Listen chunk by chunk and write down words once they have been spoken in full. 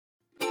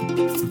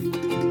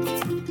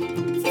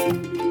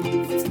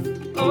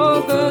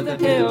Over the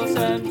hills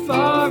and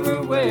far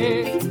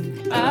away,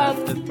 at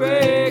the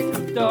break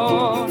of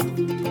dawn,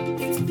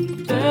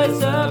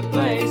 there's a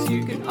place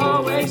you can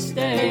always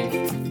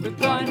stay with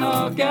Blind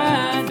Hog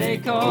and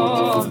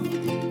Acorn.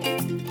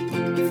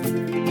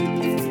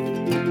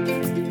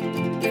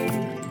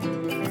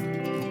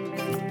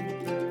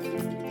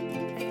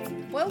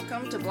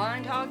 Welcome to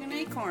Blind Hog and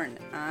Acorn.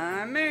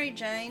 I'm Mary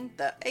Jane,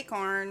 the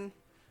Acorn.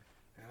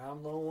 And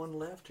I'm the only one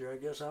left here. I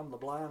guess I'm the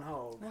Blind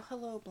Hog. Well,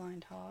 hello,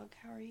 Blind Hog.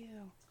 How are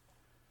you?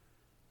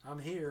 I'm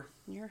here.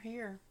 You're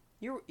here.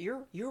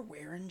 You're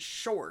wearing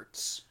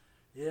shorts.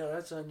 Yeah,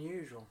 that's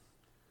unusual.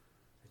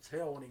 It's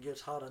hell when it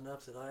gets hot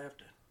enough that I have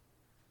to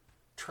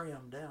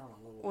trim down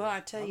a little bit. Well,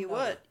 I tell you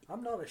what.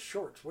 I'm not a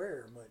shorts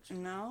wearer much.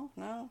 No.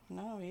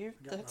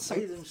 You've Got got my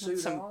bathing suit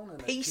some on and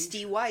a pasty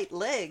t-shirt. white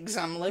legs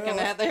I'm looking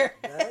Well, at there.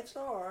 That's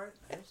all right.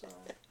 That's all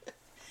right.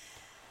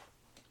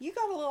 You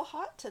got a little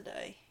hot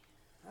today.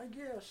 I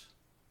guess.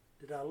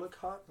 Did I look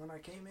hot when I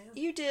came in?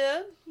 You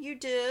did.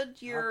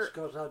 You're... That's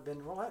because I've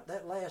been,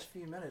 that last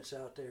few minutes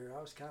out there,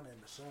 I was kind of in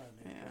the sun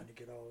and Yeah. trying to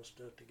get all the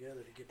stuff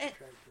together to get the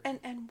tractor.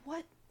 And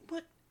what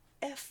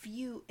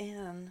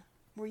FUN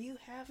were you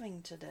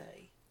having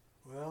today?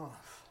 Well,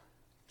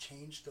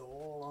 changed the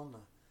oil on the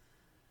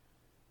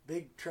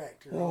big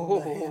tractor.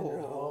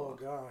 Oh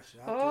gosh.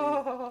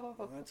 I'll tell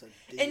you, that's a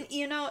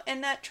deal.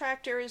 And that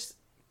tractor is,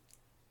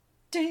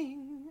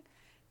 ding,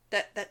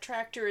 that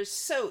tractor is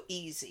so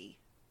easy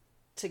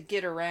to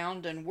get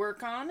around and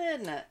work on,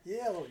 isn't it?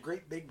 Yeah, little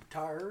great big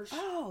tires.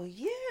 Oh,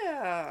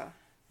 yeah.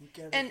 You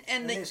can,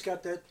 And it's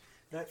got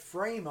that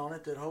frame on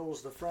it that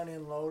holds the front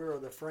end loader or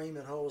the frame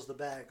that holds the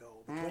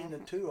backhoe. Between the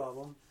two of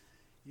them,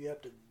 you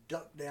have to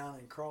duck down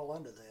and crawl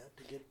under that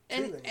to get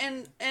to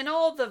it. And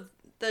all the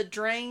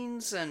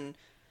drains and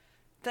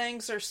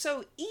things are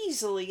so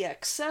easily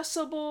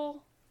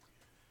accessible.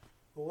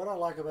 Well, what I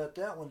like about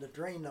that one, to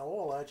drain the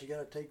oil out, you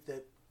got to take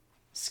that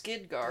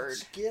skid guard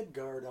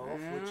off,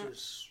 which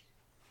is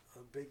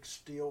a big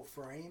steel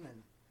frame,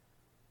 and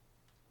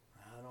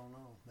I don't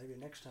know. Maybe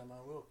next time I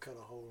will cut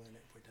a hole in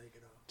it if we take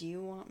it off. Do you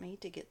want me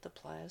to get the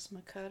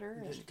plasma cutter?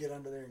 You just get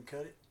under there and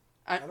cut it?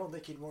 I don't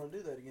think you'd want to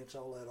do that against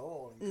all that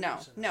oil.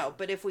 No,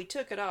 but if we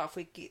took it off,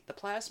 we could get the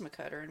plasma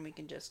cutter and we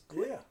can just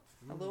clip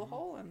a little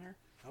hole in there.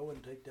 I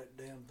wouldn't take that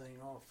damn thing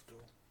off till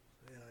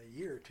a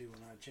year or two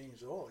when I change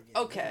the oil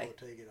again. Okay. Then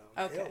we'll take it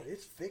off. Okay. Hell,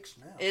 it's fixed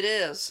now. It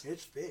is.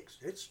 It's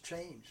fixed. It's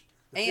changed.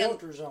 The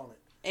filter's on it.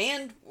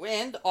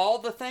 And all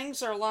the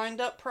things are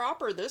lined up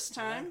proper this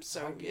time. Yeah,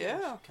 So, I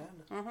guess, yeah.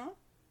 Kinda.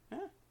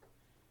 Yeah.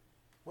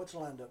 What's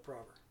lined up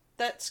proper?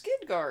 That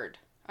skid guard.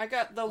 I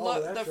got the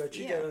that's right.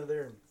 You got under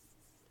there.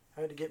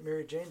 I had to get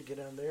Mary Jane to get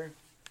under there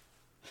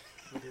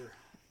with her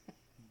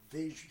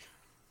vision.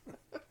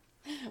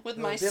 With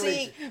my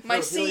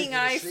seeing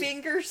eye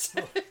fingers.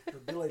 Her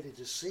ability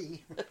to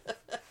see.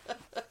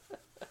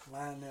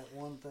 Line that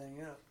one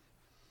thing up.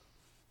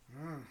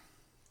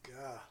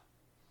 God.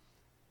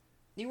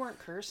 You weren't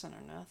cursing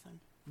or nothing.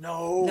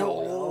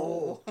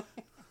 No.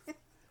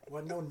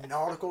 Wasn't no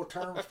nautical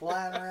terms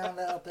flying around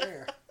out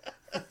there.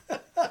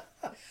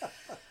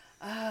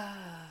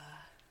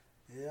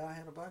 Yeah, I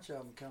had a bunch of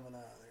them coming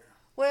out of there.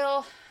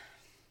 Well,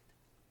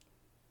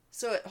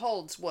 so it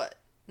holds what?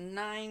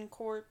 9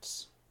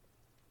 quarts?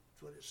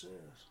 That's what it says.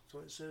 That's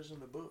what it says in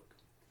the book.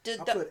 I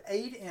put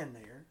 8 in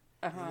there,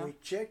 and we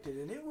checked it,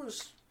 and it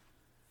was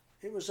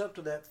up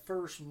to that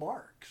first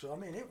mark. So I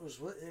mean, it was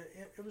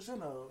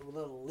in a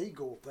little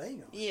legal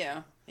thing.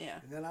 Yeah.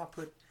 And then I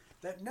put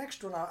that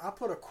next one. I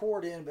put a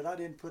quart in, but I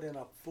didn't put in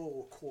a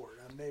full quart.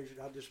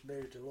 I just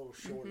measured a little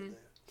short of that.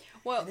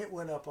 Well, and it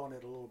went up on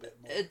it a little bit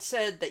more. It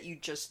said that you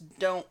just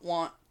don't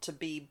want to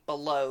be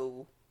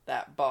below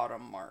that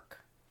bottom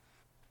mark.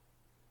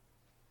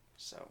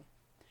 So,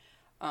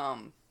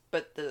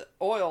 but the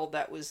oil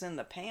that was in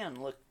the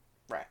pan looked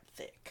right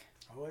thick.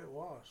 Oh, it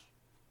was.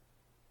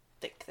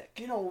 Thick.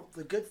 You know,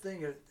 the good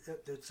thing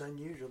that's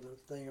unusual, the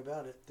thing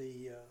about it,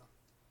 the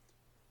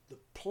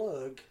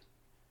plug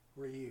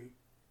where you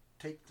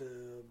take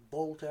the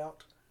bolt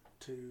out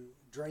to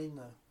drain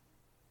the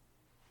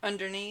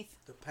underneath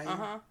the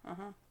pan,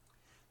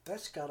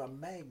 that's got a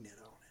magnet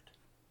on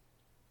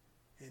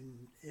it,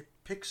 and it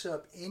picks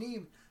up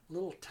any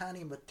little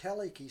tiny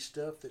metallic-y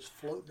stuff that's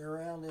floating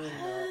around in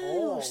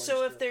oil.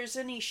 So if there's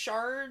any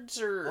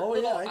shards or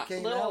it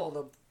came out with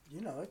a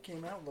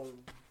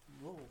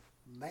little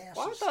mass.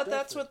 Well, I thought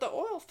that's what the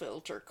oil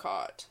filter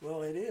caught.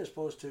 Well, it is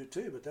supposed to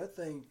too, but that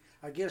thing,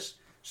 I guess,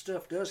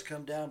 stuff does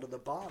come down to the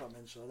bottom,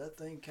 and so that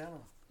thing kind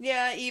of.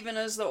 Yeah, even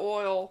as the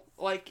oil,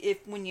 like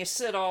when you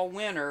sit all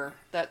winter,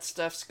 that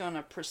stuff's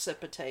gonna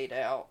precipitate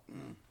out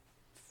and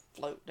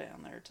float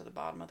down there to the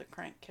bottom of the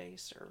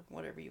crankcase or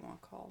whatever you want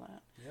to call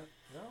that. Yep.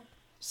 Well.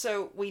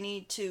 So we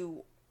need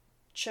to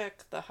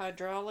check the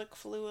hydraulic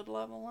fluid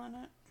level in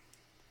it.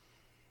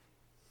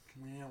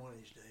 Yeah, one of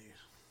these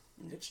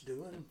days. It's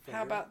doing.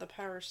 How about the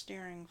power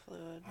steering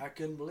fluid? I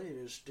couldn't believe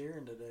it was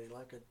steering today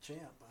like a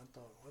champ. I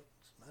thought,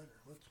 what's the matter?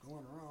 What's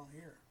going wrong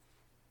here?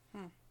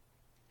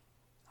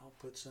 I'll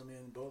put some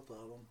in both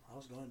of them. I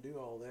was going to do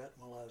all that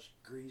while I was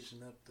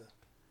greasing up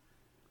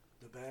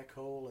the back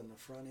hole and the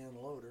front end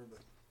loader,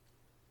 but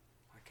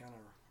I kind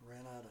of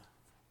ran out of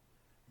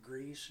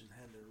grease and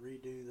had to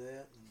redo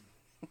that,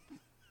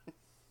 and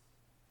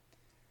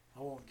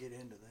I won't get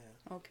into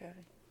that. Okay.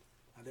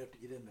 I'd have to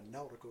get into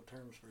nautical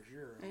terms for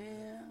sure.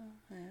 Yeah.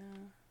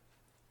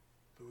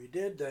 But we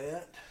did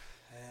that,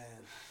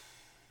 and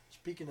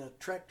speaking of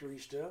tractory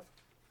stuff,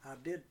 I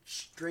did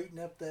straighten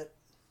up that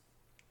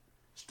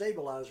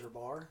stabilizer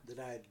bar that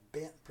I had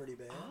bent pretty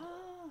bad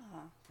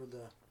for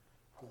the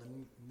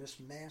Miss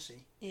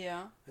Massey.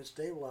 Yeah. That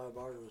stabilizer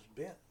bar was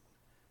bent,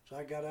 so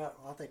I got out.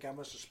 I think I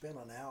must have spent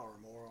an hour or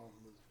more on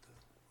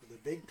with the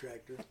big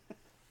tractor.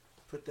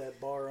 Put that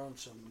bar on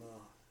some.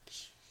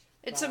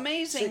 It's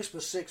amazing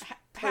 6x6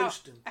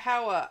 post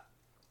how a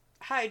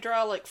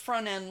hydraulic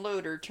front end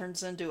loader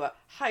turns into a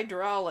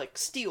hydraulic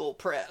steel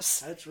press.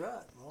 That's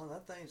right. Well,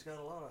 that thing's got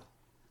a lot of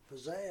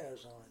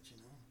pizzazz on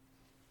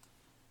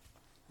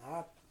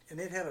it, and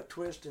it had a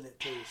twist in it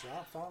too. So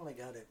I finally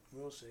got it.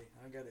 We'll see.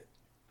 I got it.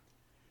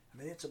 I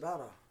mean, it's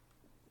about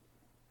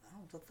I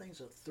don't know, the thing's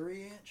a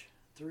 3 inch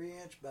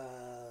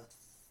by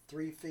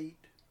 3 feet.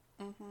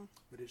 Mm-hmm.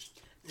 But it's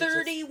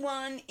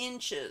 31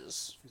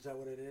 inches. Is that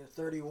what it is?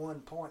 31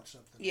 point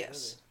something.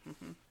 Yes.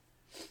 Mm-hmm.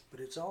 But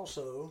it's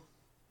also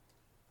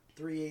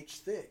 3/8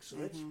 thick, so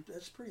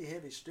that's pretty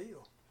heavy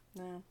steel.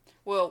 Yeah.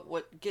 Well,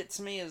 what gets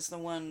me is the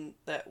one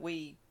that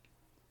we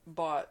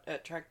bought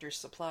at Tractor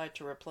Supply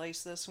to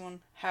replace this one.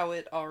 How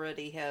it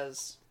already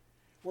has.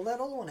 Well,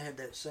 that other one had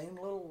that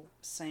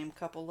same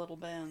couple little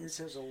bends.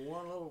 It has a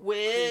one little.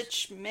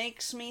 Which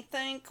makes me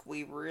think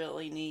we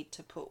really need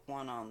to put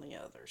one on the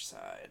other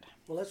side.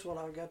 Well, that's what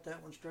I got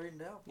that one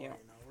straightened out for. Yeah.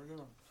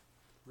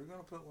 We're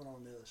gonna put one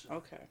on the other side.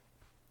 Okay.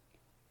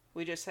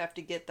 We just have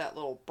to get that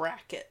little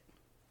bracket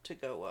to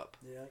go up.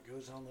 Yeah, it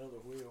goes on the other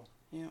wheel.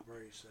 Yeah.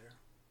 Brace there.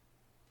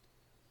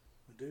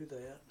 We do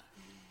that.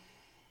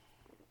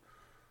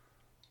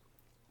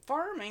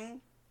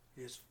 Farming.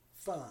 It's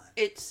fun.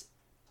 It's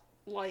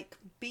like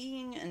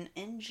being an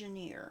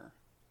engineer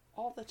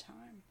all the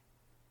time.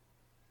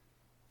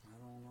 I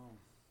don't know.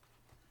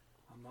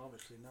 I'm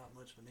obviously not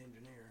much of an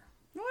engineer.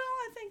 Well,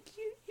 I think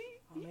you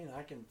I mean,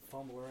 I can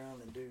fumble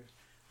around and do.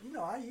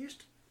 I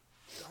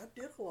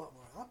did a lot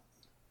more.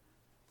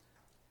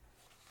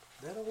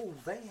 That old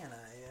van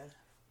I had.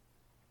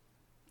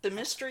 The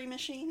Mystery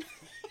Machine.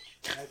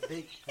 that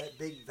big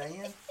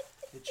van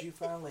that you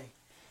finally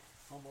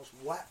almost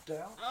wiped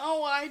out.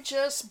 Oh, I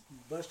just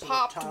Busted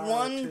popped a tire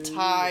one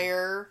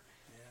tire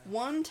Yeah.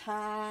 one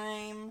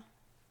time.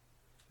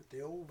 But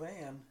the old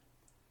van,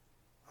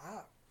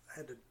 I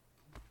had to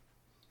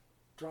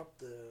drop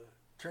the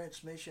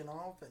transmission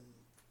off and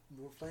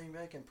move thing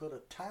back and put a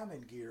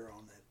timing gear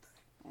on that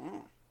thing.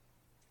 Mm.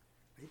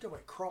 You talk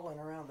about crawling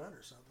around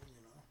under something,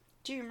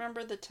 Do you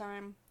remember the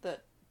time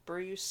that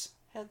Bruce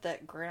had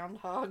that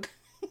groundhog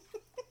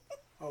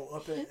Oh,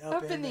 up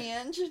in the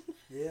engine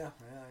Yeah.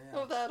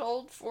 of that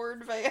old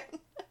Ford van?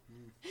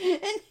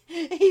 And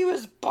he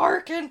was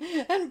barking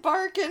and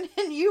barking,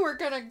 and you were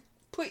going to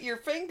put your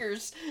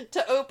fingers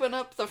to open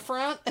up the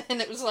front,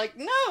 and it was like,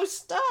 no,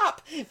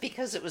 stop,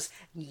 because it was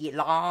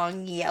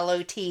long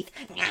yellow teeth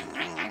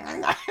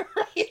right there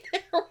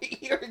where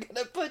you were going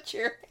to put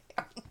your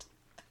hand.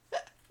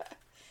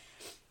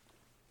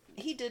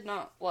 He did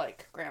not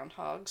like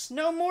groundhogs,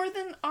 no more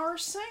than our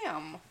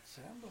Sam.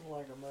 Sam don't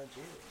like them much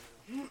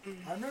either.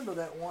 I remember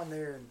that one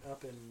there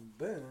up in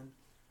Boone.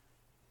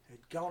 It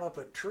gone up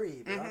a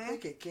tree, but I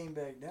think it came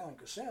back down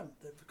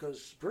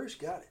because Bruce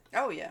got it.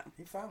 Oh, yeah.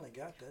 He finally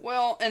got that.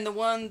 Well, and the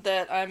one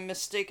that I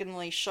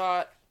mistakenly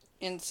shot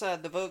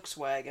inside the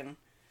Volkswagen,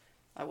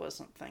 I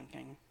wasn't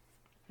thinking.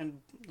 And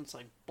it's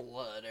like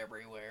blood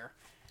everywhere.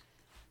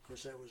 Of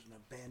course, that was an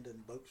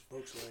abandoned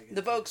Volkswagen.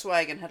 The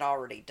Volkswagen had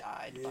already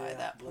died by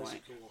that bless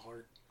point. its little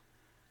heart.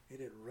 It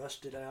had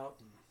rusted out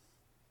and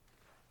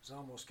it was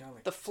almost kind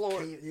of The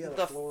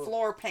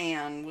floor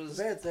pan was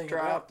The bad thing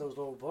dropped. about those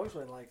old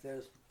Volkswagen like that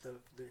is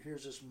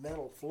here's this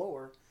metal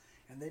floor,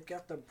 and they've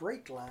got the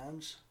brake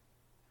lines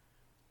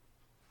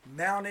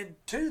mounted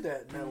to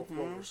that metal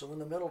floor. So when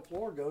the metal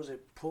floor goes,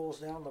 it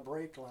pulls down the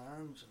brake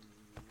lines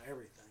and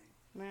everything.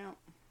 Yeah.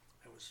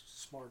 That was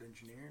smart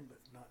engineering, but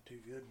not too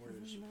good where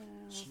there's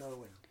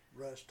snow and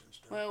rust and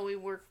stuff. Well, we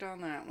worked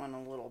on that one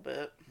a little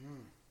bit.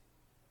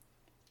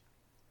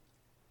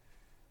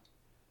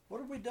 What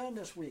have we done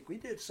this week? We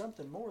did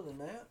something more than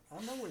that.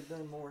 I know we've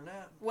done more than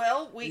that.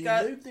 Well, You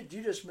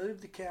just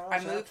moved the cows. I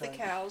moved the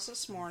cows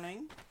this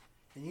morning.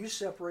 And you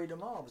separate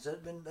them off.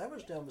 That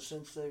was done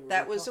since they were.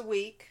 That was a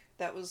week.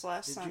 That was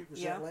last time.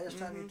 Was that last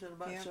time you did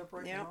about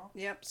separating them off?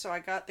 Yep. So I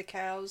got the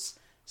cows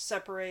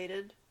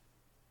separated.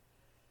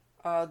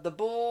 The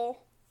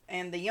bull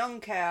and the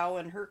young cow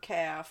and her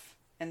calf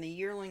and the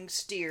yearling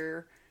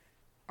steer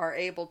are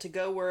able to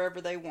go wherever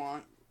they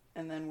want.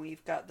 And then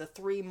we've got the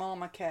 3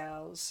 mama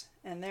cows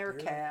and their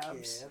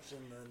calves.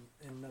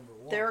 In number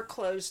 1. They're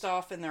closed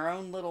off in their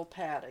own little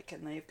paddock,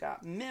 and they've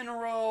got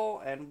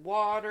mineral and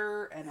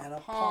water and a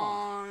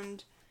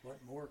pond. What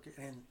more?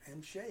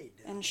 And shade.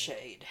 down And there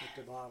shade. At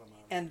the bottom of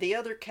it. And the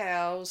other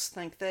cows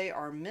think they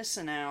are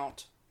missing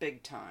out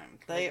big time.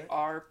 They Okay.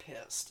 are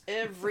pissed.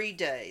 Every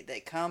day they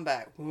come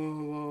back. Whoa,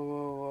 whoa,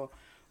 whoa, whoa.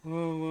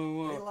 Whoa,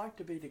 whoa, They whoa. like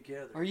to be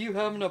together. Are you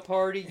having a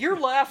party? You're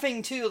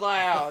laughing too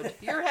loud.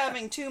 You're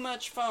having too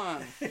much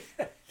fun.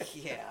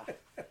 Yeah.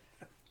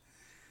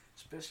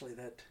 Especially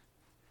that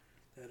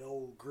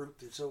old group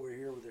that's over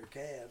here with their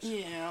calves.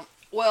 Yeah.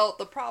 Well,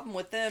 the problem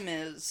with them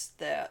is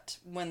that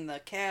when the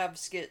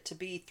calves get to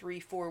be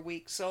 3-4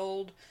 weeks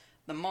old,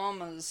 the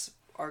mamas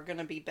are going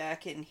to be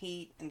back in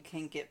heat and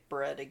can get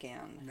bred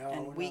again. No,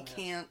 and we're we not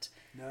can't.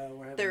 No,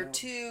 we're having They're no.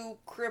 too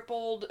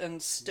crippled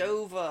and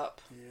stove up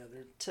Yeah,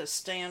 they're. to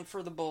stand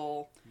for the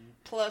bull.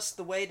 Plus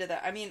the weight of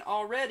that. I mean,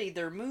 already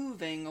they're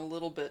moving a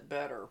little bit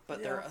better,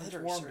 but their it's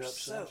udders warmed are up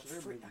so some, so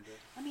they're free. moving good.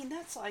 I mean,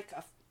 that's like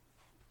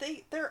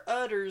their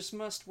udders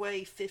must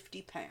weigh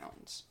 50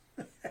 pounds.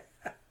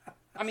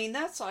 I mean,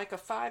 that's like a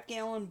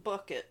 5-gallon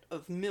bucket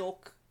of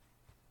milk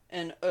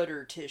and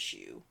udder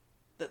tissue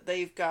that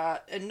they've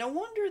got. And no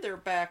wonder their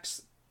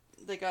backs,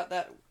 they got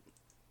that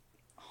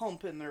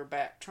hump in their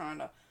back trying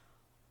to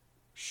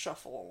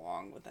shuffle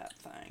along with that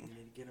You thing.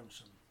 need to get them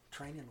some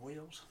training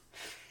wheels,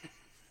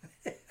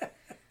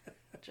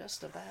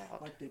 Just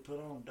about. like they put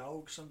on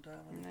dogs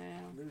sometimes. When Yeah.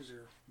 they lose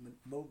their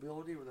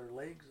mobility with their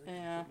legs. They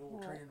Yeah, put little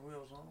well, training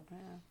wheels on them.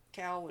 Yeah.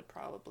 Cal would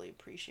probably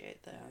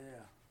appreciate that.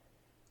 Yeah.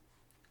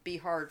 Be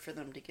hard for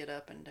them to get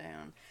up and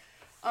down.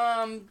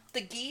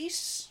 The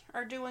geese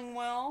are doing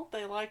well.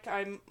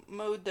 I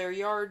mowed their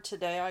yard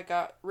today. I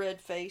got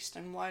red-faced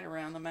and white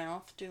around the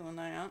mouth doing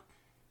that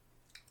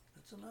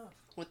That's enough.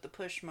 with the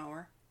push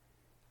mower.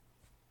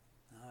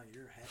 Oh,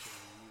 you're happy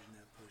when you're using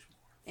that push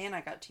mower. And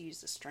I got to use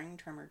the string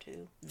trimmer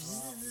too.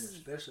 Oh,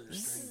 especially the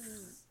string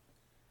trimmer.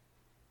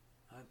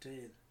 I tell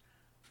you,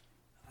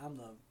 I'm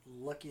the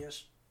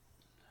luckiest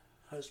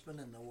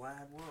husband in the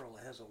wide world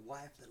that has a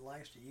wife that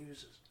likes to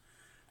use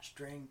a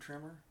string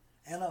trimmer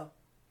and a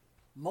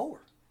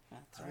mower.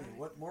 That's I right. mean,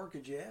 what more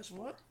could you ask for?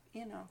 What?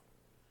 You know.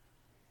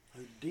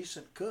 A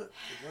decent cook,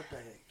 but what the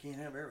heck? Can't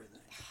have everything.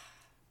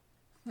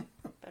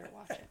 Better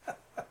watch it.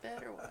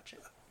 Better watch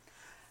it.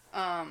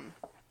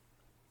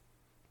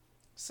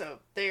 So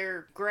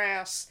their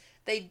grass,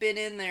 they'd been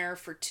in there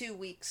for 2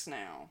 weeks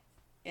now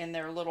in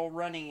their little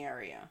running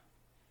area.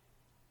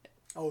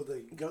 Oh,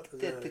 the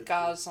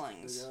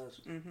goslings.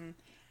 Mm-hmm.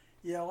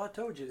 Yeah, well, I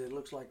told you that it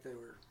looks like they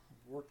were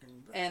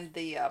working. And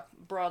the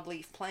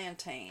broadleaf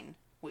plantain,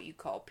 what you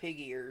call pig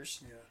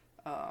ears,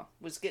 Yeah.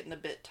 was getting a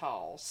bit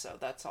tall, so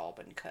that's all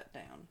been cut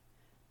down.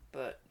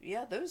 But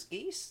yeah, those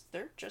geese,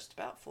 they're just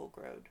about full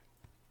grown.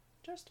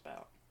 Just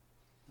about.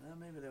 Well,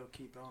 maybe they'll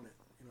keep on it.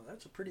 You know,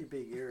 that's a pretty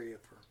big area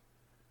for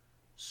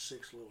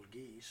 6 little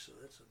geese, so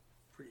that's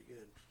a pretty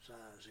good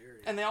size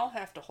area. And they all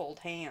have to hold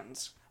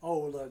hands.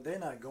 Oh, well, they're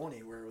not going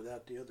anywhere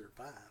without the other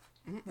 5.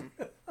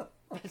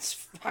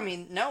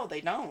 No,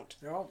 they don't.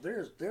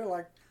 They're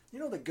like, you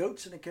know, the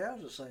goats and the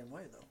cows the same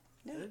way though.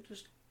 Yeah.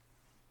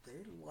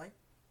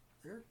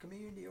 They're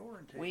community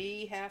oriented.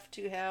 We have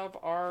to have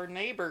our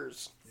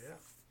neighbors. Yeah.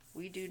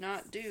 We do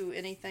not do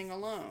anything I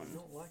alone.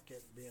 don't like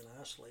that being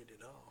isolated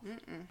at all.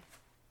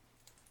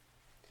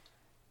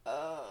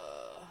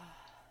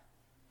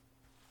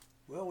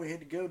 Well, we had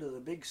to go to the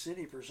big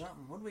city for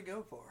something. What did we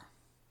go for?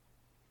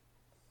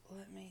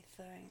 Let me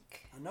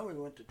think. I know we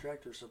went to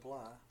Tractor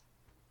Supply.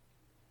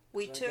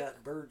 We 'Cause I took,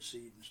 got bird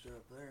seed and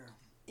stuff there.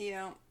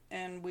 yeah,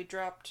 and we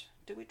dropped,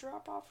 did we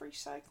drop off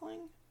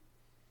recycling?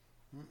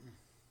 Mm-mm.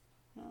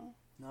 No.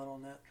 Not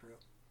on that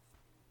trip.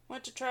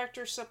 Went to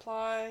Tractor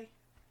Supply,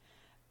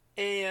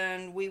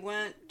 and we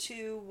went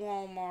to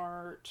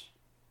Walmart,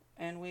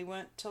 and we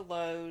went to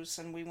Lowe's,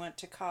 and we went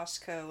to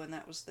Costco, and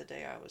that was the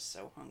day I was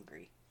so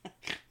hungry.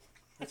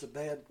 That's a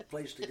bad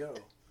place to go.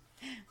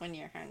 When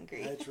you're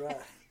hungry. That's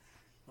right.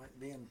 Like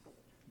being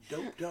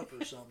doped up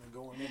or something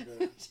going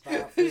into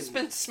buy Who's food.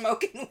 been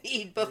smoking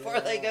weed before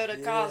they go to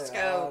Yeah,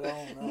 Costco?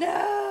 I don't know.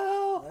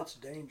 No. That's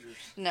dangerous.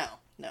 No,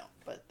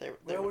 but they're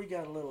Well, we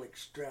got a little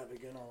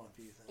extravagant on a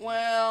few things.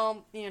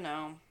 well, you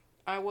know,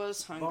 I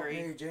was Bought hungry.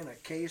 Mary Jane a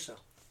case of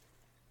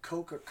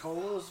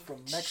Coca-Colas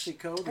from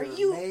Mexico. Are They're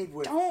you made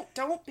with.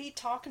 don't be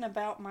talking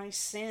about my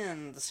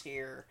sins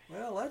here.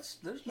 Well,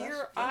 there's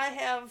Here I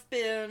have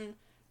been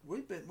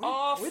we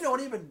off-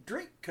 don't even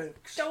drink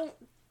Cokes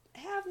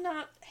have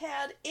not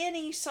had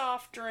any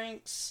soft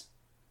drinks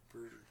for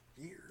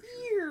years.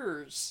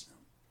 years.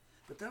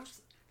 But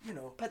those, you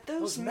know, But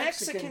those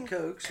Mexican Mexican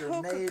Cokes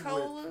are made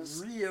Coca-Colas,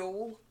 with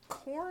real.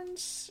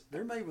 corns,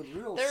 They're made with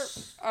real. they're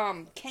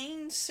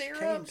cane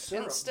syrup,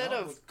 syrup, instead not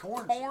of with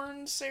corn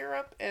corn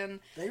syrup, and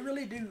They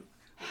really do.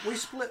 We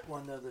split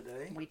one the other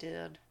day, we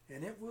did.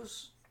 and it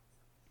was.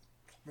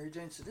 Mary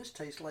Jane said, "This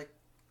tastes like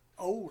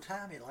old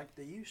timey, like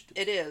they used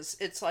to." It is.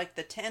 It's like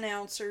the 10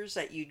 ounces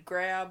that you'd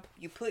grab.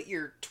 You put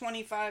your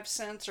 25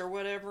 cents or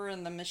whatever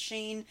in the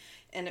machine,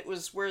 and it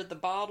was where the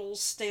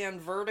bottles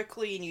stand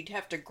vertically, and you'd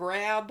have to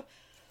grab.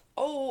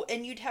 Oh,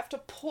 and you'd have to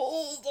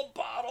pull the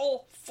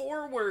bottle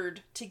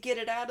forward to get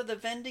it out of the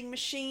vending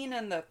machine,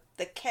 and the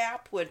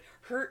cap would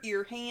hurt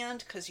your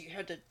hand because you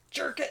had to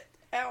jerk it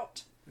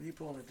out. Are you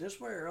pulling it this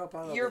way or up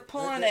out of You're it?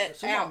 pulling Some it of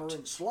them out. are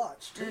in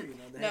slots too. You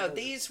know, they No, have those-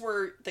 these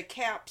were, the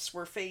caps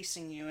were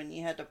facing you and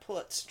you had to pull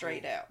it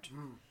straight out.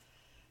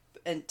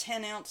 And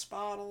 10-ounce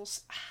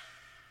bottles.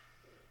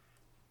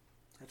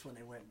 That's when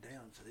they went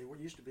down. So they were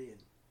used to be in.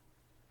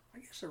 I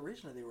guess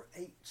originally they were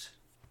 8s.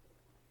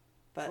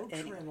 But Folks were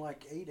anyway. in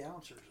like 8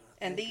 ounces.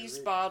 I And think, these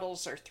originally.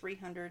 bottles are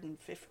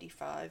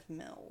 355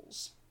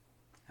 mils.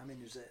 How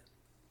many is that?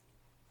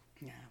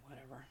 Yeah,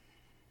 whatever.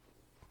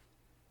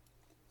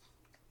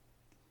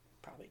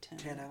 Probably 10.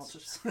 10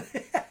 ounces.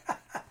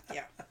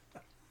 Yeah.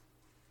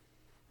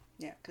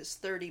 Yeah, because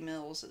 30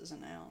 mils is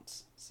an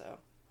ounce. So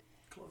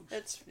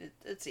Close.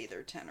 it's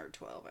either 10 or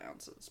 12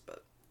 ounces,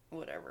 but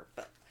whatever.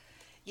 But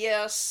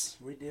yes,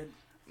 We did.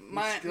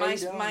 my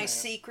strayed on my that.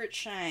 secret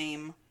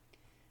shame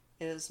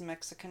is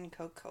Mexican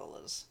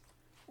Coca-Colas.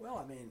 Well,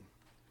 I mean,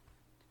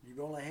 you've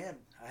only had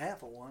a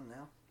half of one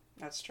now.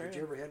 That's true. Did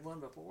you ever had one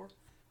before?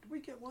 Did we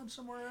get one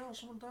somewhere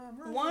else one time?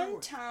 Where One were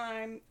we?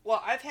 time,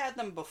 well, I've had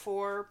them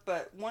before,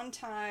 but one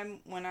time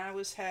when I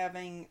was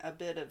having a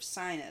bit of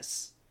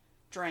sinus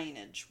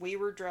drainage, we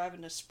were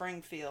driving to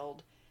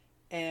Springfield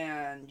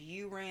and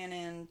you ran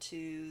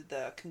into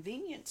the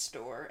convenience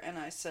store and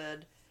I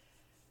said,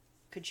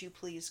 could you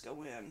please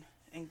go in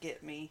and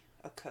get me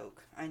a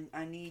Coke?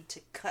 I need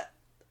to cut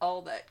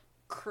all that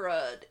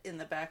crud in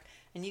the back.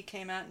 And you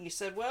came out and you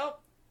said, well,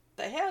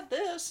 they had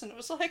this. And it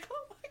was like,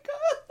 oh my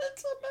God,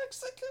 that's a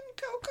Mexican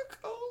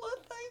Coca-Cola.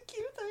 Thank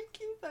you, thank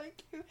you,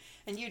 thank you.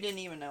 And you didn't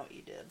even know what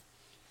you did.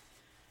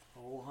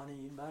 Oh, honey,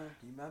 you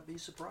might be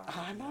surprised.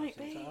 I You know, might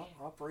since be. I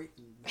operate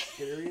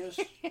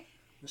in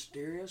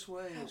mysterious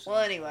ways. Well,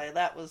 anyway,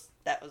 that was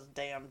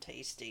damn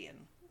tasty. And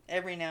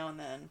every now and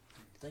then,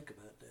 Think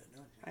about that,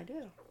 don't you? I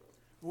do.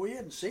 Well, we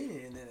hadn't seen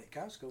it, and then at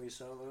Costco we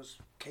saw those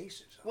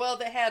cases. Well,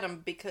 they had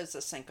them because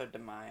of Cinco de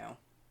Mayo.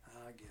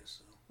 I guess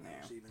so. Yeah.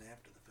 That was even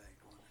after the fact,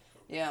 wasn't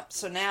it? Yeah,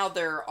 so now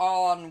they're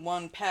all on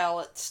one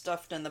pallet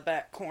stuffed in the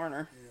back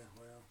corner. Yeah,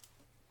 well,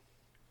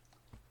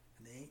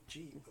 and they ain't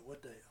cheap, but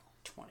what the hell?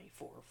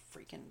 24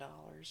 freaking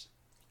dollars.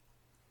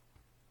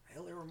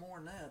 Hell, they were more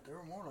than that. They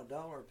were more than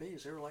 $1 a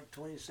piece. They were like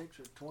 $26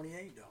 or $28 or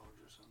something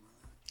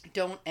like that.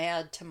 Don't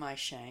add to my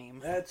shame.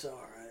 That's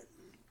all right.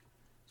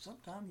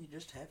 Sometimes you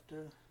just have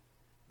to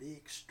be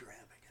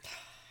extravagant.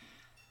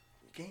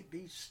 You can't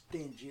be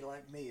stingy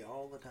like me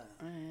all the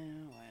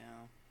time.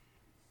 Well.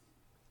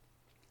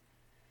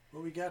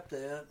 Well, we got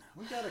that.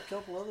 We got a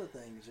couple other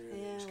things there that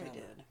Yeah, was we kind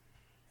did.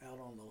 of out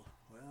on the,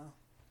 well,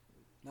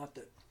 not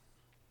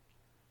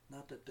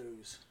that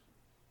those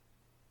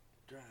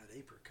dried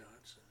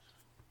apricots.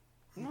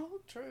 No,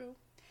 true.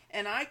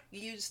 And I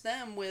used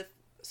them with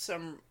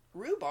some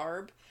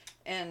rhubarb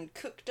and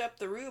cooked up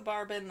the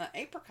rhubarb and the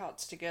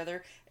apricots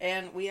together,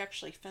 and we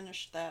actually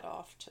finished that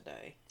off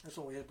today. That's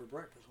what we had for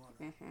breakfast,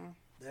 wasn't it? Mm-hmm.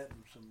 That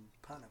and some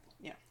pineapple.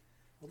 Yeah.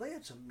 Well, they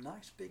had some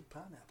nice big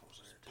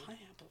pineapples there, too.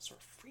 Pineapples were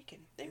freaking,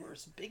 they Yeah, were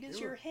as big as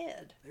they your were-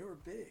 head. They were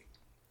big.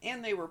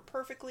 And they were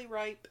perfectly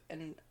ripe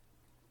and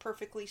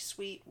perfectly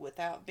sweet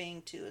without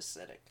being too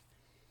acidic.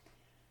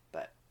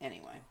 But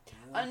anyway,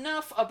 Yeah.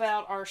 enough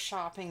about our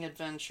shopping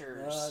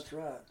adventures. That's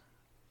right.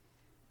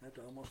 I have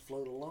to almost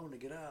float alone to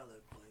get out of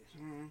that place.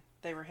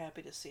 They were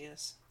happy to see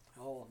us.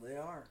 Oh, they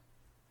are.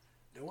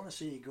 They want to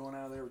see you going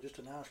out of there with just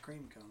an ice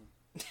cream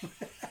cone.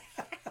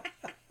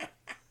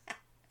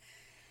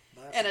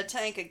 Buy And a some-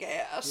 tank of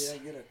gas. Yeah,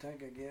 get a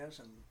tank of gas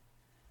and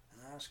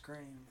an ice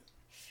cream.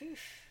 Phew.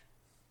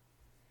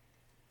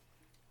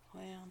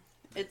 Well,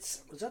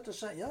 it's, Was that the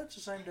same? Yeah, it's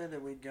the same day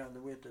that we'd gone.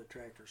 That we had the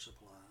Tractor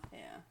Supply.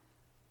 yeah.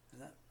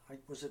 And that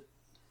was it.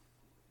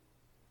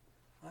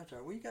 That's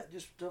right. We got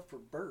just stuff for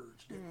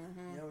birds, didn't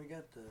we? Yeah, we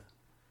got the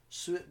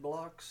suet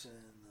blocks and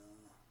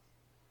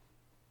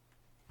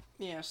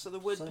Yeah, so the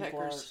sunflower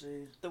woodpeckers,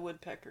 seeds. the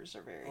woodpeckers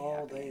are very Oh,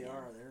 happy. they again.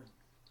 are. They're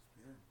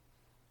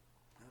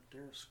out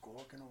there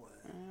squawking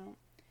away.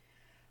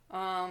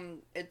 Well,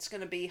 it's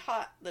going to be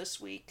hot this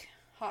week.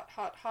 Hot,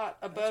 hot, hot.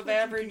 That's Above what you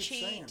average keep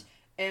heat saying.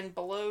 and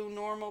below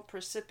normal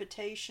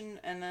precipitation.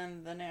 And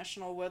then the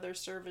National Weather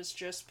Service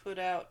just put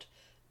out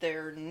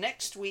their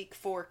next week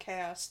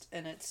forecast,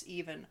 and it's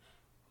even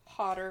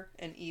hotter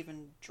and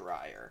even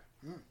drier.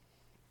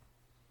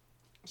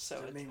 So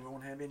Does that mean we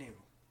won't have any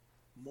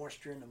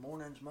moisture in the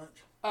mornings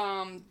much?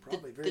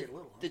 Probably very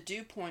little. Huh? The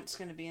dew point's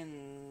going to be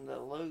in the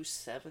low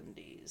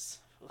 70s.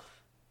 Ugh.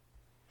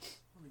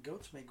 Well, the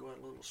goats may go out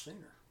a little sooner.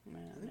 Yeah, I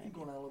think maybe. they're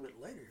going out a little bit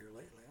later here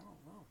lately. I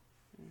don't know.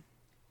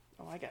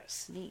 Oh, I got to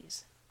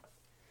sneeze.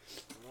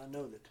 But I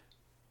know that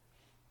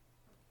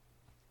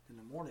in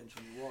the mornings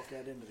when you walk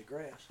out into the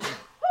grass,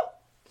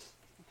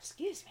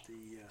 Excuse me.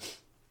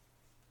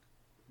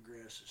 the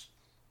grass is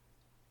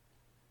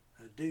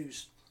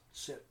dew's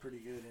set pretty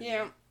good in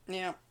Yeah,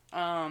 there.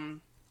 yeah.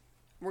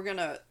 We're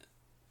gonna,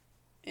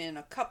 in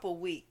a couple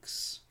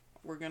weeks,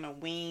 we're gonna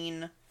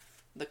wean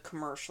the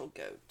commercial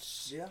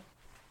goats, Yeah.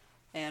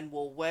 and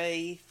we'll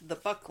weigh the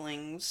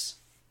bucklings,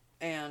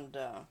 and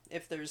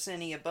if there's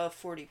any above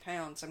 40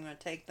 pounds, I'm gonna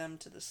take them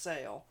to the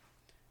sale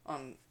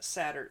on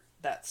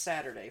that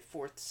Saturday,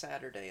 fourth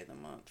Saturday of the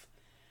month.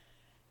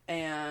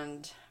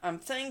 And I'm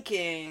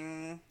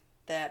thinking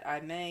that I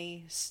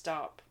may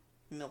stop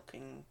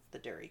milking the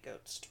dairy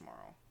goats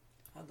tomorrow.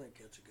 I think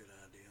that's a good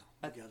idea.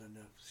 I got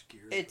enough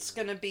skiers. It's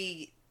going to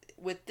be,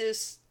 with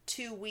this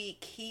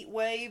 2-week heat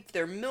wave,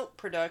 their milk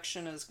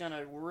production is going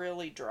to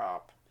really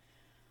drop.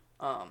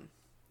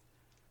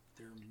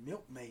 Their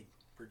milkmaid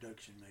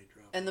production may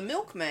drop. And the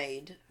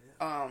milkmaid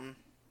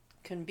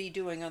can be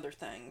doing other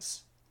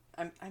things.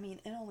 I mean,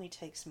 it only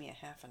takes me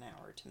a half an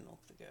hour to milk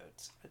the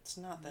goats. It's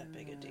not that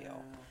big a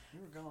deal. You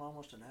were gone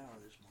almost an hour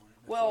this morning.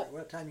 Well, by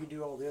the time you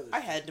do all the other I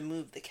stuff. had to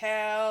move the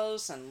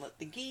cows and let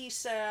the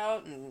geese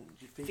out and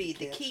Did you feed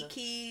the cats up?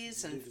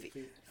 kikis and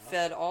feed?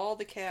 fed all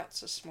the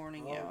cats this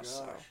morning. Oh, Yeah, gosh.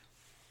 so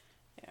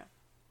yeah,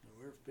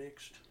 We're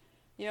fixed.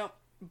 yep.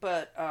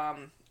 But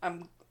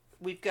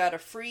we've got a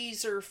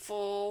freezer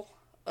full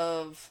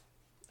of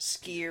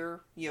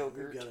Skyr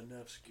yogurt. We've got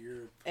enough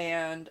skier.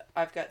 And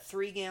I've got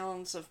 3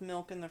 gallons of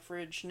milk in the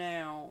fridge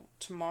now.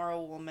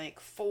 Tomorrow we'll make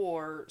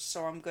 4,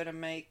 so I'm going to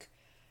make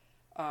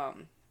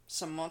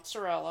some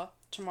mozzarella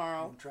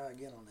tomorrow. We'll try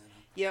again on that.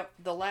 Huh? Yep,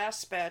 the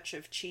last batch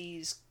of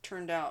cheese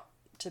turned out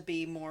to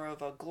be more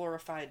of a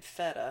glorified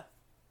feta,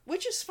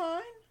 which is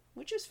fine.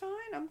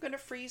 I'm going to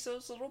freeze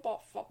those little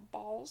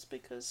balls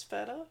because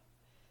feta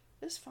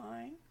is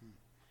fine.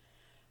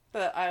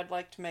 But I'd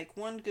like to make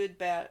 1 good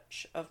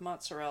batch of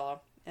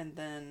mozzarella, and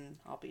then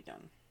I'll be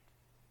done.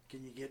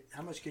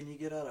 How much can you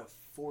get out of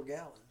 4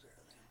 gallons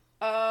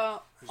there?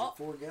 Is it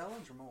 4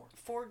 gallons or more?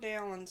 4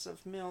 gallons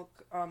of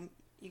milk.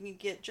 You can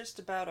get just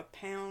about a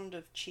pound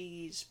of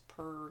cheese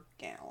per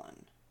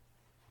gallon.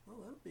 Well,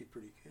 that'll be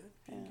pretty good.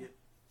 You can get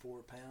 4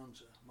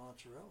 pounds of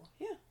mozzarella.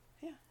 Yeah.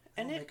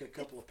 And And make a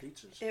couple of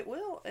pizzas. It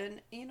will,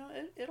 and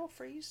it'll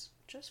freeze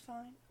just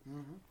fine.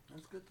 Mm-hmm.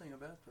 That's a good thing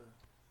about the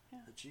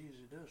cheese.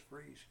 It does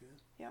freeze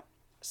good. Yep.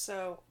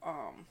 So,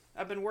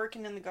 I've been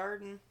working in the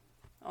garden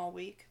all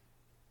week.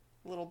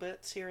 Little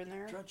bits here and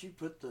there. Don't you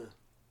you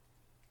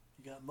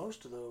got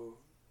most of the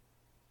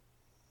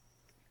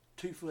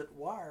 2-foot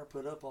wire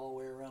put up all the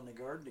way around the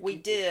garden to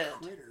keep the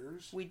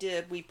critters. We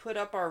did. We put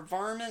up our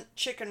varmint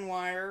chicken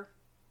wire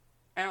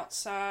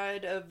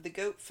outside of the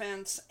goat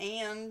fence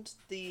and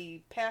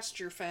the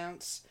pasture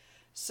fence.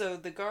 So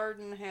the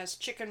garden has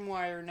chicken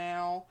wire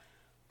now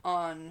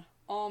on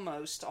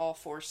almost all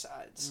 4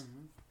 sides.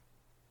 Mm-hmm.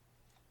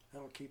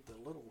 That'll keep the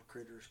little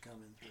critters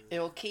coming through.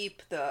 It'll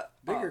keep the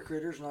bigger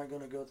critters not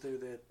going to go through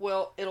that.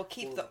 Well, it'll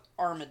keep the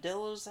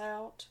armadillos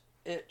out.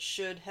 It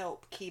should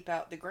help keep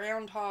out the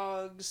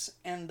groundhogs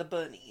and the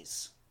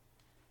bunnies.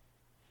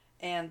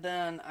 And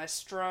then I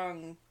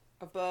strung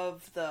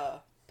above the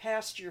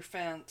pasture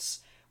fence.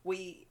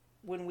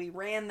 When we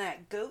ran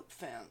that goat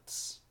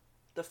fence,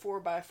 the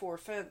 4x4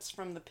 fence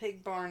from the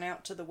pig barn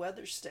out to the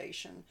weather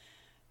station,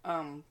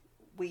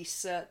 we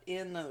set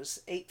in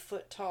those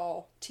 8-foot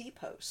tall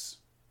T-posts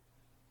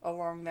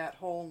along that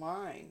whole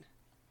line.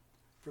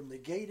 From the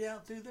gate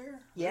out through there?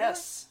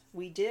 Yes,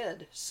 we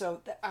did. So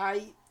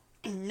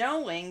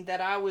knowing that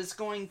I was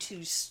going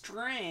to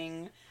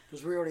string...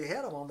 Because we already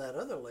had them on that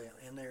other land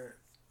in there,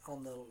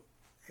 on the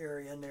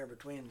area in there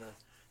between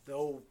the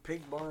old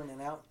pig barn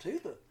and out to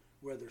the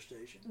weather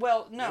station.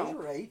 Well, no. Those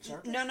are 8s,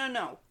 aren't they?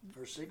 No.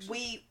 Or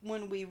 6s?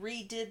 When we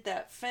redid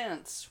that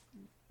fence,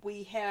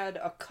 we had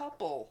a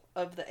couple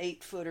of the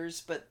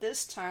 8-footers, but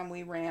this time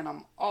we ran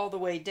them all the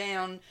way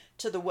down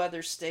to the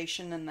weather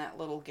station and that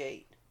little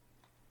gate.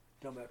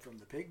 Talking about from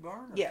the pig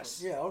barn?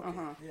 Yes. Yeah, okay.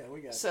 Uh-huh. Yeah, we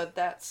got So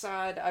that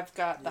side, I've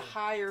got the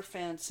higher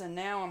fence, and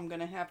now I'm going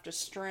to have to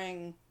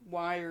string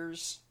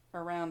wires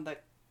around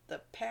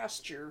the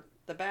pasture,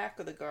 the back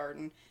of the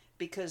garden,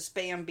 because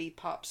Bambi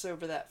pops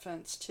over that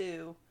fence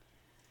too.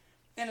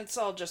 And it's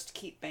all just to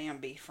keep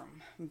Bambi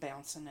from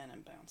bouncing in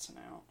and bouncing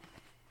out,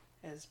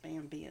 as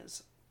Bambi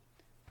is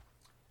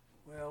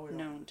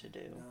known to do.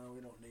 No,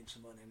 we don't need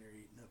somebody in there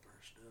eating up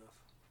our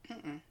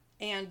stuff. Mm-mm.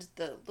 And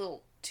the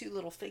 2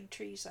 little fig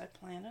trees I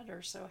planted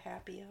are so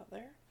happy out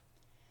there.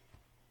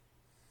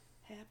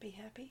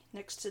 Happy.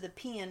 Next to the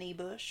peony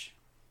bush.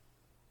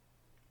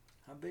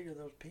 How big are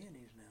those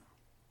peonies now?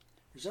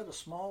 Is that a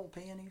small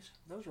peonies?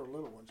 Those are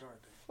little ones,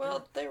 aren't they?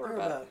 Well, they're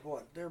about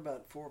what? They're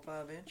about 4 or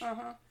 5 inch.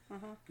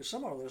 Because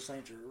some of those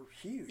things are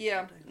huge.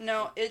 Yeah.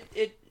 No, Is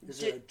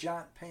it a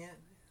giant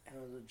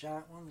the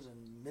giant ones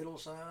and middle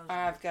size?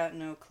 I've got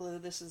no clue.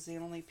 This is the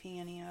only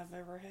peony I've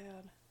ever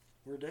had.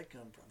 Where'd that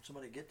come from?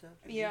 Somebody get that?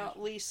 Yeah,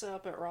 Lisa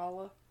up at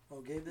Rolla.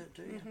 Oh, gave that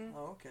to you? Mm-hmm.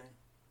 Oh, okay.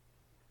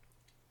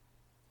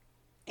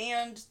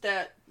 And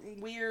that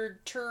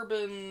weird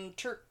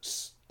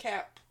Turk's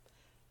cap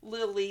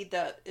lily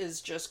that is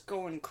just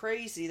going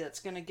crazy, that's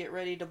going to get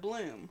ready to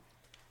bloom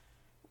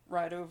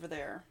right over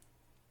there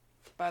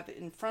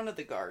in front of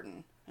the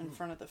garden, in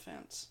front of the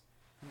fence.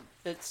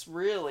 It's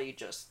really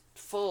just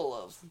full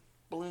of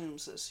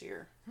blooms this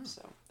year,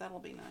 so that'll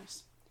be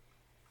nice.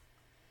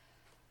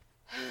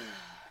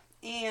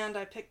 And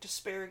I picked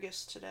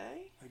asparagus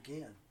today.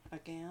 Again.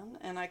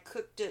 And I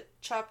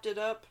chopped it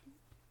up,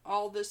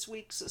 all this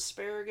week's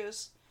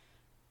asparagus,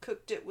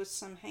 cooked it with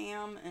some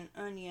ham and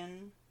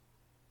onion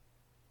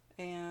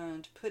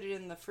and put it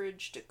in the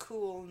fridge to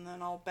cool, and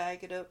then I'll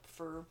bag it up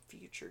for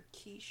future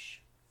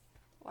quiche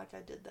like I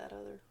did that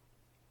other.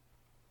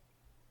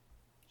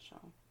 So.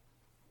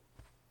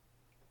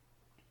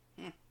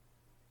 Well,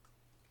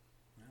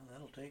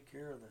 that'll take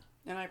care of the...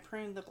 And I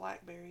pruned the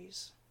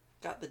blackberries.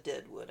 Got the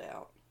dead wood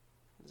out,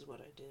 is what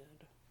I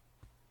did.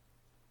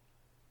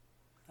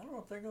 I don't know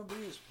if they're going to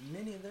be as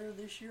many there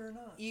this year or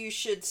not. You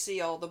should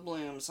see all the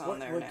blooms on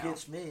there now. What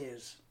gets me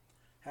is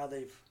how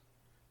they've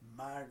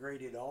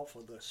migrated off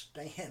of the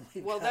stand.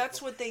 Well,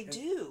 that's what they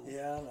do.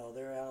 Yeah, I know.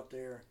 They're out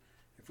there.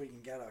 If we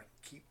can gotta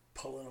keep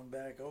pulling them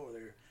back over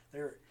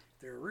there,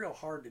 they're real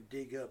hard to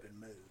dig up and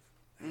move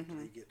after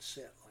they get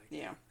set like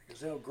that. Because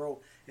they'll grow.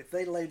 If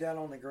they lay down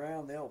on the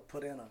ground, they'll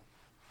put in a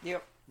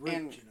root,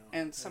 and, you know.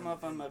 And some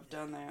of them have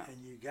done that.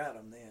 And you got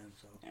them then.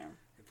 So yeah.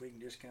 If we can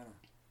just kind of,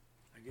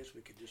 I guess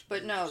we could just.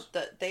 But no,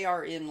 they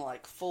are in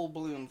like full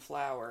bloom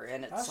flower,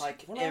 and it's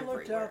like when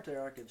everywhere. When I looked out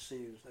there, I could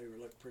see they were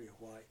look pretty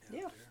white out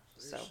there.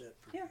 So they're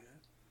set pretty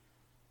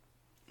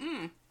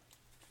good.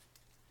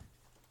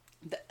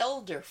 The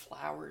elder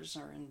flowers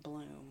are in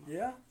bloom.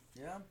 Yeah,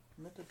 I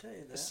meant to tell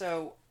you that.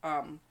 So,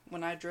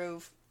 when I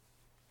drove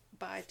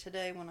by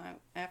today,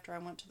 after I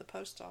went to the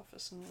post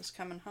office and was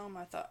coming home,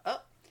 I thought,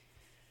 oh,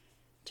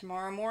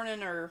 tomorrow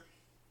morning or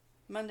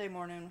Monday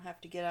morning, I'll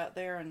have to get out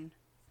there and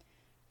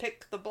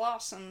pick the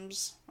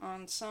blossoms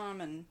on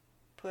some and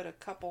put a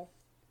couple.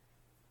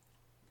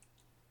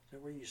 Is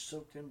that where you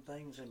soak them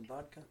things in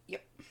vodka?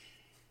 Yep.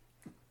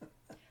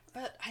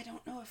 But I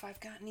don't know if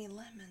I've got any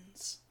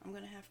lemons. I'm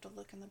going to have to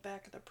look in the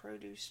back of the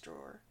produce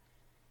drawer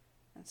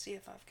and see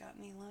if I've got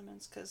any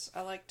lemons, because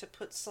I like to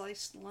put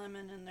sliced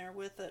lemon in there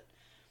with it.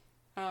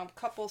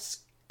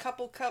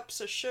 Couple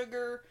cups of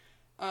sugar,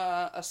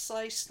 a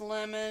sliced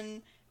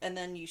lemon, and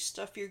then you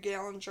stuff your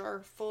gallon jar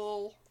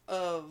full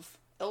of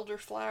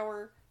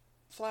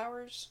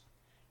flowers,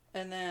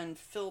 and then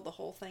fill the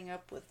whole thing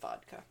up with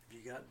vodka.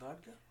 You got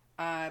vodka?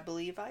 I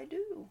believe I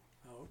do.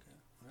 Oh, okay.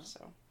 Well,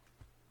 so.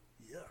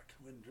 Yuck.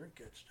 Wouldn't drink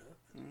that stuff.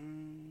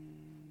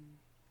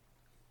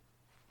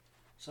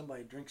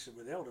 Somebody drinks it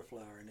with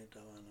elderflower in it, though,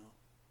 I know.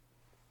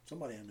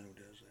 Somebody I know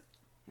does that.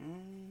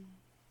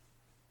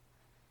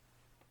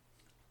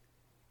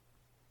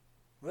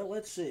 Well,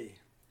 let's see.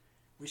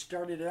 We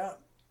started out,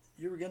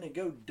 you were going to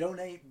go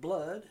donate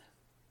blood.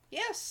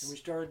 Yes. And we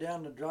started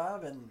down the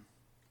drive, and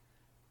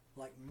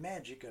like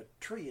magic, a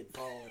tree had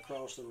fallen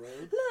across the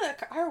road.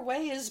 Look, our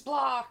way is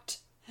blocked.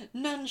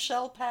 None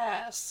shall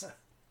pass.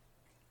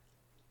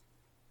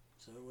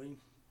 So we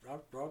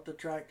brought the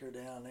tractor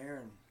down there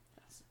and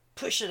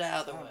push it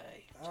out of the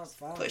way. I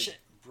finally push it.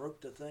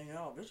 Broke the thing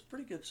off. It's a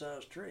pretty good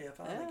sized tree. I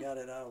finally got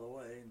it out of the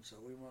way, and so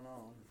we went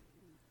on.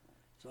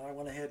 So I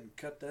went ahead and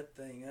cut that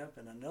thing up,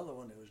 and another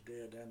one that was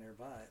dead down there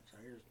by it. So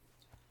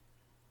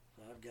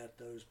I've got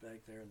those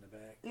back there in the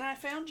back. And I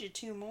found you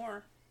two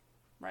more,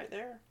 right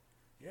there.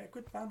 Yeah,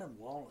 quit finding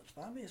walnuts.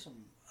 Find me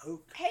some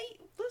oak. Hey,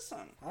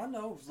 listen. I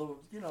know,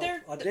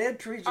 a dead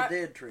tree's a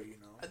dead tree, you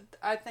know.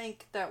 I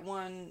think that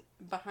one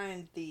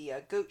behind the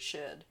goat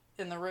shed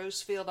in the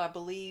rose field, I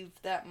believe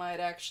that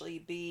might actually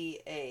be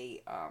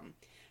a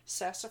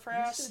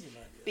sassafras,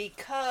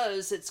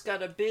 because it's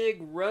got a big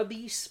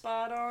rubby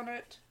spot on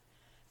it,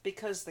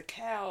 because the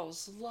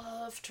cows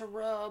love to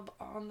rub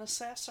on the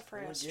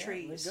sassafras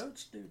trees. The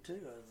goats do too,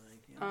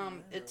 I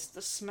think. It's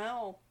the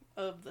smell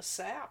of the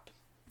sap.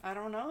 I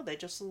don't know. They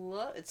just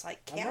love. It's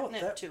like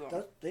catnip to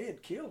them. They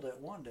had killed that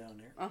one down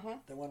there.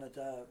 The one that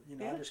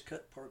I just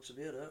cut parts of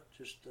it up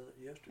just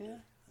yesterday,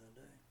 the other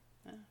day.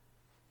 Yeah.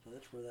 So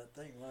that's where that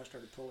thing. When I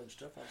started pulling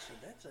stuff, I said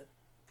that's a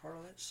part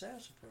of that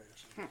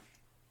sassafras.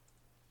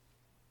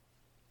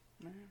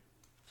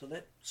 So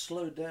that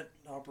slowed that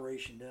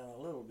operation down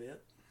a little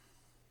bit.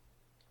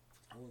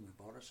 Oh, and we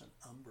bought us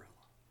an umbrella.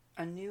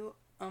 A new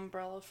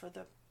umbrella for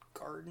the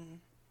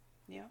garden.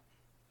 Yeah.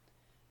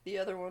 The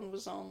other one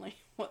was only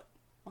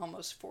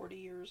almost 40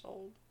 years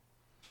old.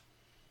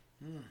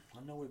 I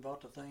know we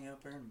bought the thing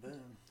up there in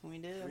Boone. We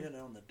did. We had it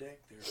on the deck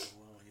there for a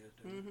while yet,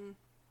 didn't we?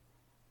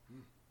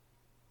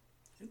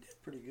 It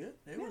did pretty good.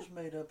 It was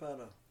made up out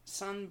of...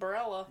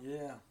 Sunbrella.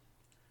 Yeah.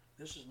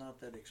 This is not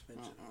that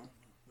expensive.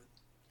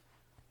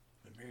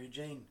 But Mary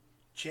Jane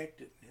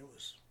checked it. It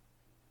was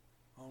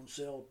on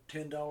sale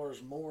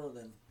 $10 more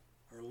than,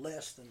 or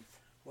less than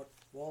what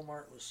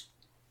Walmart was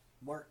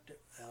marked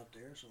out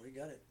there. So we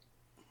got it.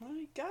 Well,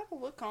 you gotta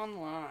look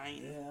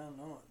online. Yeah, I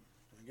know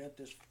it. We got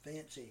this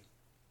fancy...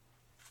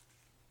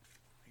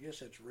 I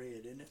guess that's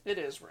red, isn't it? It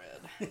is red.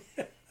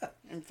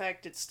 In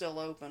fact, it's still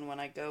open. When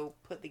I go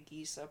put the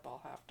geese up, I'll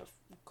have to,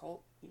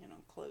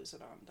 close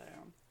it on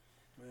down.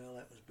 Well,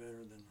 that was better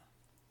than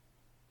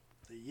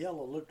the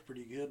yellow. Looked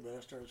pretty good, but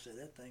I started to say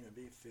that thing would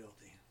be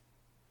filthy.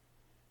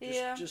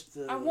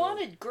 I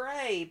wanted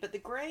gray, but the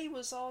gray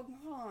was all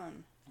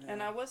gone,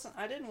 and I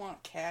didn't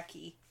want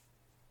khaki.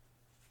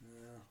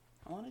 Yeah.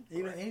 I wanted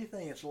gray.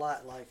 Anything that's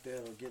light like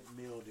that will get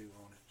mildew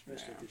on it,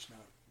 especially if it's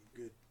not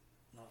good.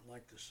 Not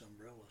like the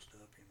Sunbrella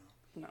stuff,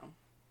 No,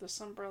 the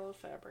Sunbrella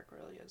fabric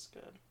really is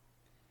good.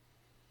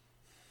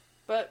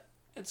 But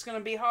it's going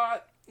to be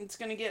hot. It's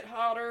going to get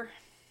hotter.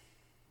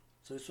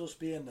 So it's supposed to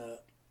be in the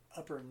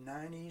upper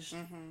 90s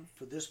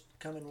for this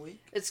coming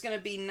week? It's going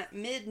to be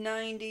mid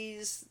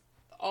 90s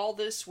all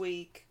this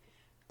week.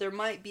 There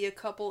might be a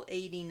couple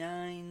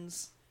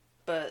 89s,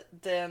 but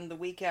then the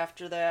week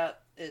after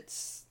that,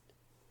 it's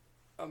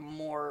a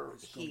more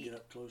It's heat. going to get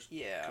up close to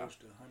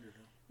 100.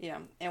 Huh? Yeah,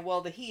 and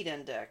well, the heat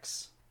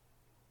index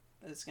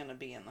is going to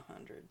be in the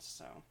hundreds,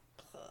 so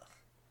ugh.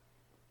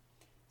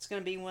 It's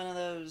going to be one of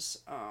those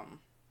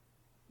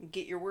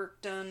get your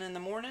work done in the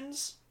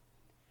mornings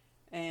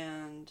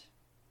and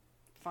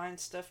find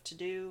stuff to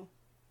do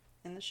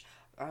in the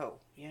oh,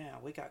 yeah,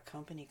 we got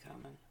company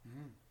coming.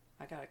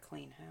 I got a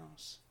clean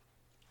house.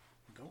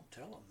 Don't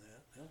tell them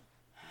that.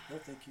 They'll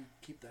think you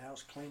keep the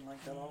house clean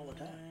like that all the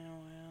time.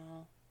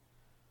 Well,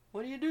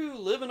 what do?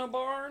 Live in a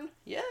barn?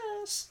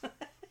 Yes.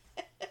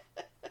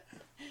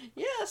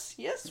 yes,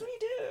 we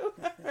do.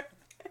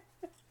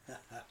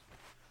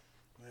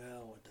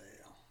 Well, what the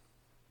hell?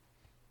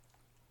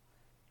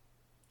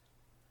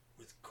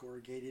 With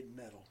corrugated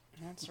metal.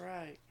 That's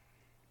right.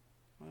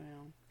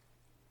 Well.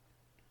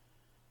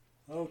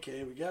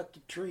 Okay, we got the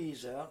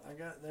trees out. I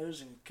got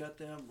those and cut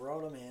them,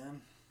 brought them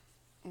in.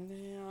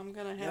 Yeah, I'm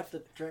going to Got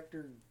the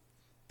tractor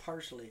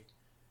partially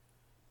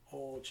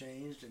oil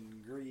changed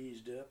and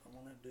greased up. I'm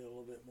going to have to do a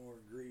little bit more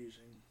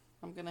greasing.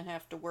 I'm going to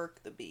have to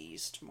work the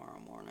bees tomorrow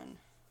morning.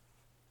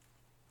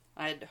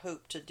 I had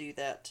hoped to do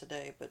that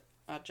today, but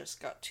I just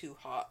got too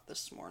hot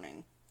this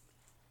morning.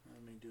 I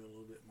may do a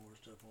little bit more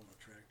stuff on the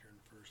tractor in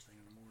the first thing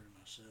in the morning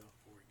myself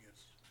before it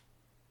gets...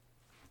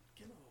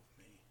 Get off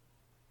me.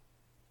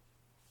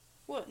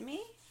 What,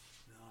 me?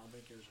 No, I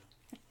think there's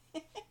a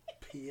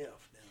PF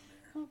down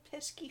there. Oh,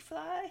 pesky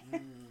fly.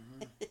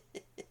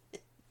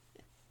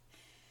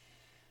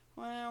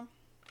 Well,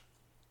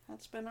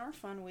 that's been our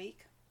fun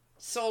week.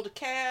 Sold a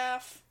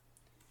calf.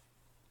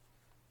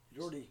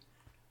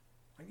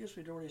 I guess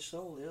we'd already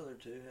sold the other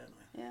two, hadn't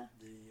we? Yeah.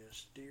 The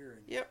steer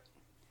and... Yep.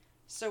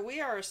 So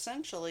we are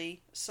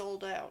essentially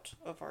sold out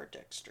of our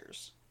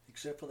Dexters.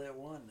 Except for that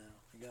one now.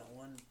 We got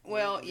one...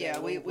 Well, we got yeah,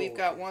 a we've bull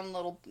got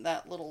calf.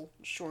 that little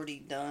shorty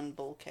done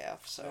bull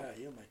calf, so... Yeah,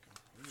 he'll make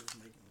him.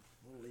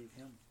 We'll leave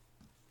him.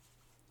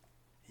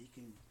 He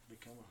can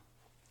become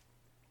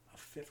a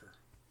fiffer.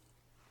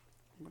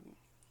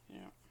 Yeah.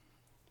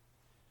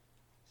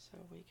 So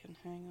we can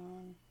hang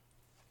on.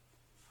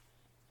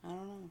 I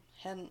don't know.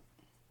 Hadn't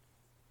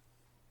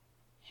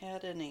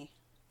had any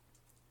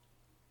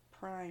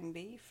prime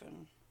beef,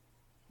 and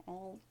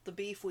all the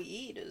beef we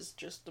eat is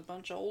just a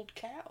bunch of old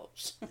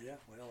cows. Yeah,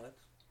 well,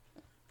 that's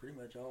pretty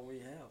much all we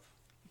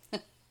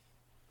have.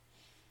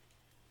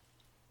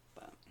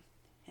 But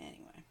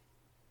anyway,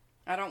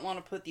 I don't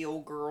want to put the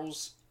old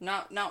girls,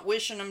 not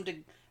wishing them to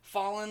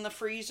fall in the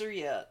freezer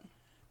yet.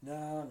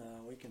 No,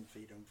 we can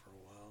feed them for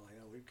a while.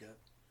 Yeah, we've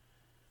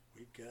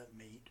got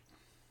meat.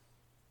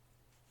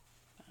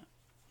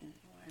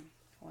 Anyway,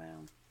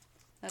 well,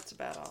 that's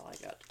about all I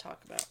got to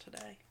talk about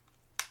today.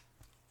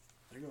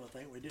 They're going to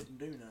think we didn't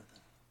do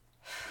nothing.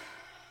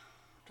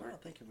 I'm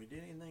not thinking we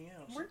did anything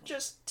else. We're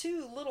just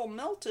two little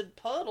melted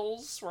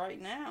puddles right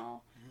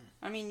now.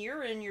 I mean,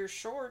 you're in your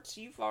shorts.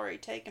 You've already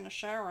taken a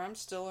shower. I'm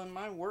still in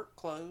my work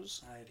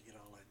clothes. I had to get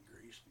all that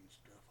grease and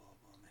stuff off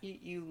on me.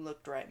 You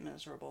looked right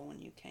miserable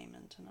when you came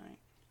in tonight.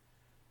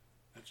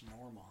 That's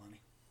normal,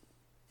 honey.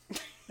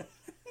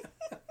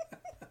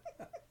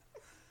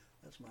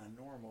 That's my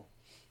normal.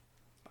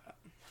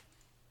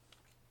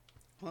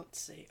 Let's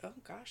see. Oh,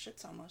 gosh,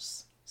 it's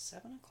almost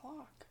 7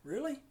 o'clock.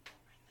 Really?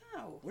 I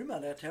know. We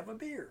might have to have a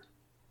beer.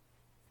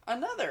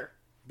 Another.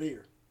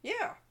 Beer.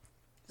 Yeah.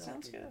 Sounds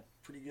Sounds like a good.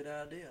 Pretty good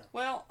idea.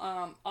 Well,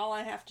 all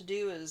I have to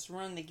do is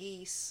run the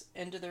geese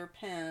into their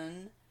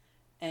pen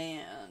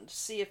and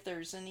see if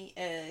there's any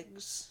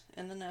eggs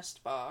in the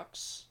nest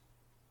box.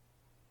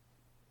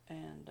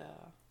 And,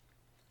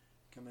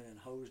 Come in and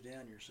hose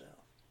down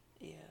yourself.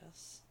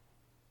 yes.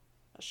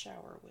 A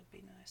shower would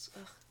be nice.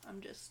 Ugh,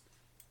 I'm just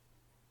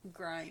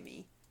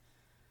grimy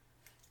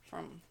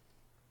from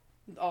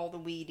all the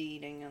weed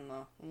eating and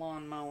the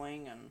lawn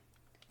mowing. And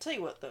tell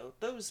you what, though,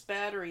 those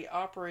battery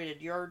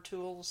operated yard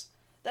tools,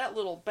 that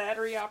little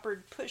battery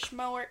operated push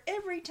mower,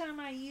 every time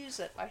I use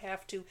it, I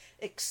have to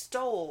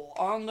extol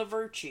on the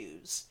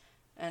virtues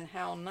and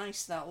how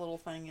nice that little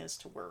thing is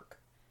to work.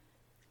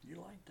 You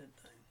like that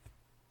thing.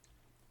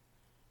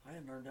 I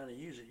haven't learned how to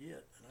use it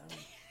yet, but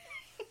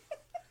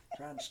I'm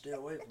trying to stay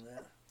away from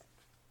that.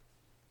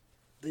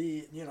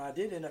 I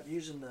did end up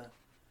using the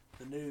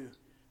new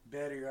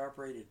battery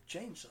operated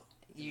chainsaw.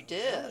 You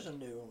did. That was a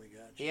new one we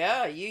got.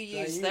 Yeah, you So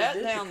I used that it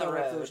to down the cut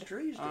off road. those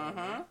trees down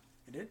there. Uh-huh.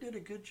 And it did a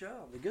good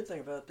job. The good thing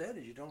about that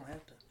is you don't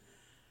have to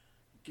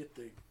get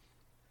the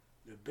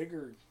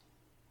bigger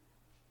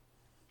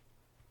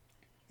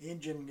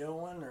engine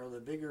going or the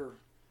bigger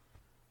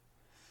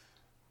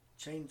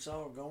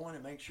chainsaw going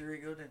and make sure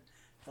you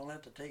don't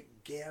have to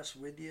take gas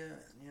with you.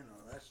 And,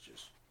 that's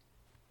just,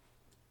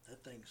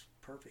 that thing's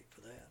perfect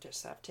for that.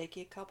 Just have to take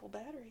you a couple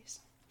batteries.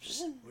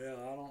 Well,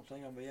 I don't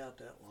think I'll be out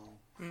that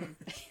long.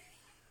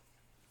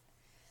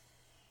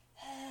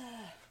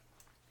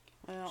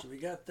 Well, So we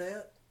got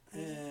that,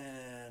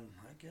 and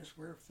I guess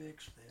we're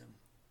fixed then.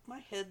 my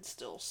head's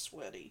still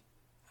sweaty.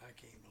 I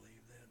can't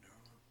believe that,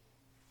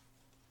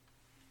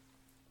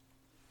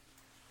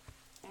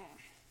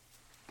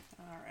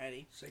 darling.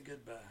 Alrighty. Say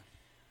goodbye.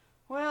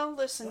 Well,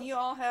 listen, you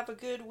all have a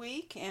good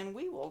week, and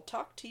we will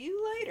talk to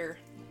you later.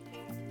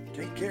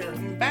 Take care.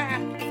 Bye.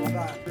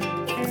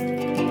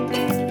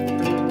 Bye-bye.